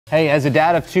Hey, as a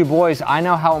dad of 2 boys, I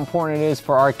know how important it is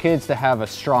for our kids to have a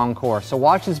strong core. So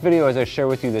watch this video as I share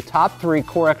with you the top 3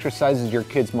 core exercises your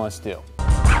kids must do.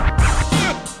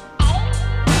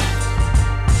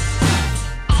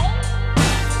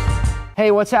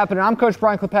 Hey, what's happening? I'm Coach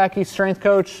Brian Klepacki, strength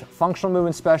coach, functional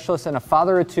movement specialist, and a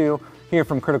father of 2 here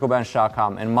from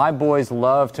Criticalbench.com. And my boys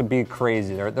love to be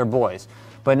crazy. They're boys.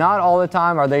 But not all the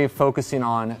time are they focusing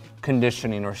on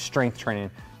conditioning or strength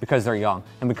training because they're young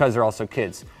and because they're also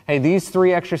kids. Hey, these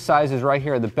 3 exercises right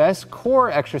here are the best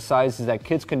core exercises that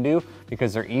kids can do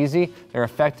because they're easy, they're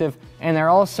effective, and they're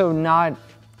also not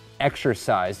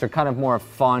exercise. They're kind of more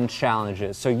fun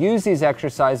challenges. So use these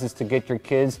exercises to get your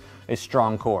kids a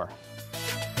strong core.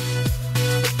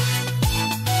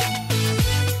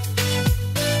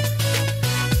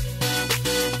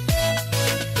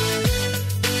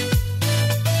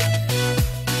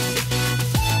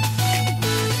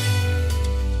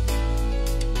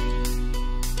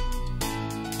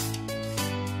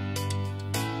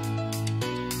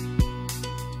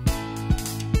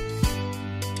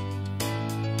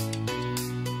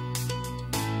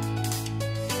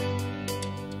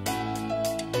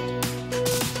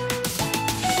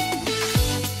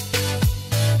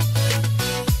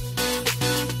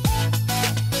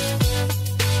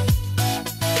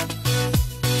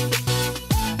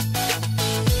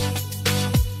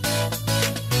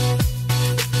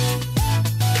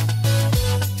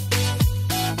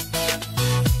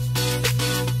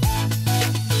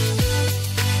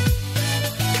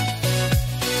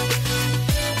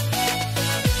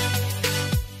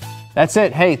 That's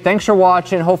it. Hey, thanks for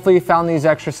watching. Hopefully you found these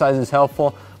exercises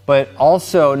helpful, but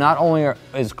also not only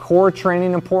is core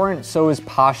training important, so is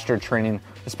posture training,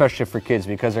 especially for kids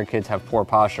because our kids have poor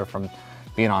posture from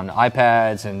being on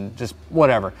iPads and just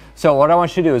whatever. So what I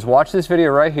want you to do is watch this video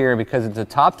right here because it's the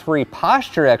top 3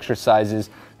 posture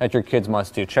exercises that your kids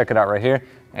must do. Check it out right here.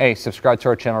 Hey, subscribe to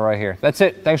our channel right here. That's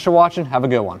it. Thanks for watching. Have a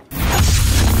good one.